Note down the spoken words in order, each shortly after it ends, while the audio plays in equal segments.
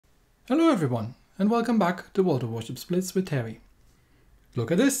Hello everyone, and welcome back to Warships Blitz with Terry. Look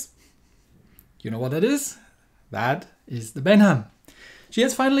at this. You know what that is? That is the Benham. She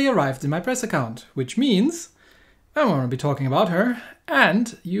has finally arrived in my press account, which means I'm going to be talking about her,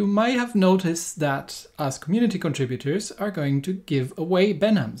 and you might have noticed that us community contributors are going to give away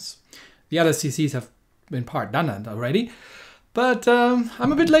Benhams. The other CCs have in part done that already, but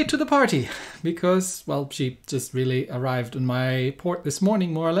I'm a bit late to the party because, well, she just really arrived on my port this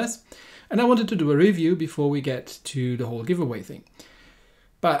morning, more or less, and I wanted to do a review before we get to the whole giveaway thing.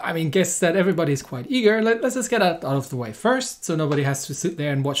 But I mean, guess that everybody's quite eager. Let's just get that out of the way first, so nobody has to sit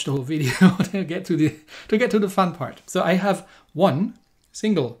there and watch the whole video to get to the fun part. So I have one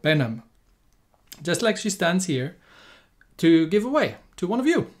single Benham, just like she stands here, to give away to one of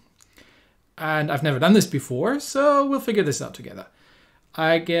you. And I've never done this before, so we'll figure this out together.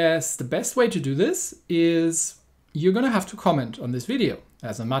 I guess the best way to do this is you're going to have to comment on this video. It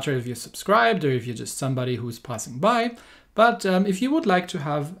doesn't matter if you're subscribed or if you're just somebody who's passing by. But if you would like to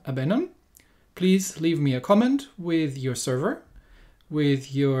have a Benham, please leave me a comment with your server,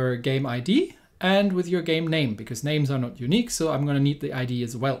 with your game ID, and with your game name, because names are not unique, so I'm going to need the ID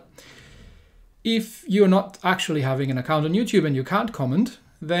as well. If you're not actually having an account on YouTube and you can't comment,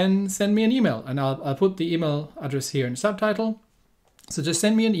 then send me an email, and I'll put the email address here in the subtitle. So just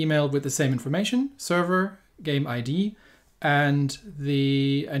send me an email with the same information: server, game ID, and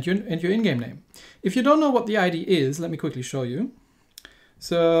your in-game name. If you don't know what the ID is, let me quickly show you.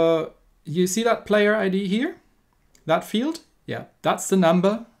 So you see that player ID here, that field? Yeah, that's the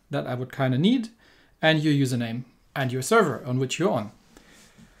number that I would kind of need, and your username and your server on which you're on.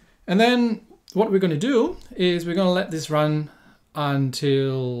 And then what we're going to do is we're going to let this run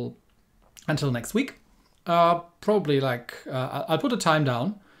until next week. Probably like I'll put a time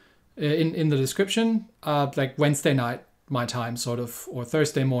down in the description, like Wednesday night my time sort of, or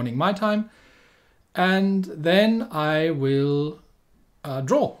Thursday morning my time, and then I will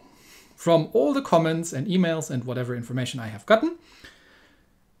draw from all the comments and emails and whatever information I have gotten.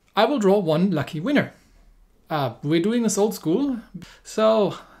 I will draw one lucky winner. We're doing this old school,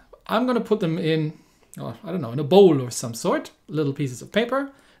 so I'm going to put them in, I don't know, in a bowl or some sort, little pieces of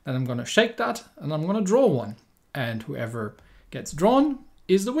paper, and I'm going to shake that, and I'm going to draw one. And whoever gets drawn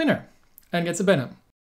is the winner and gets a Benham.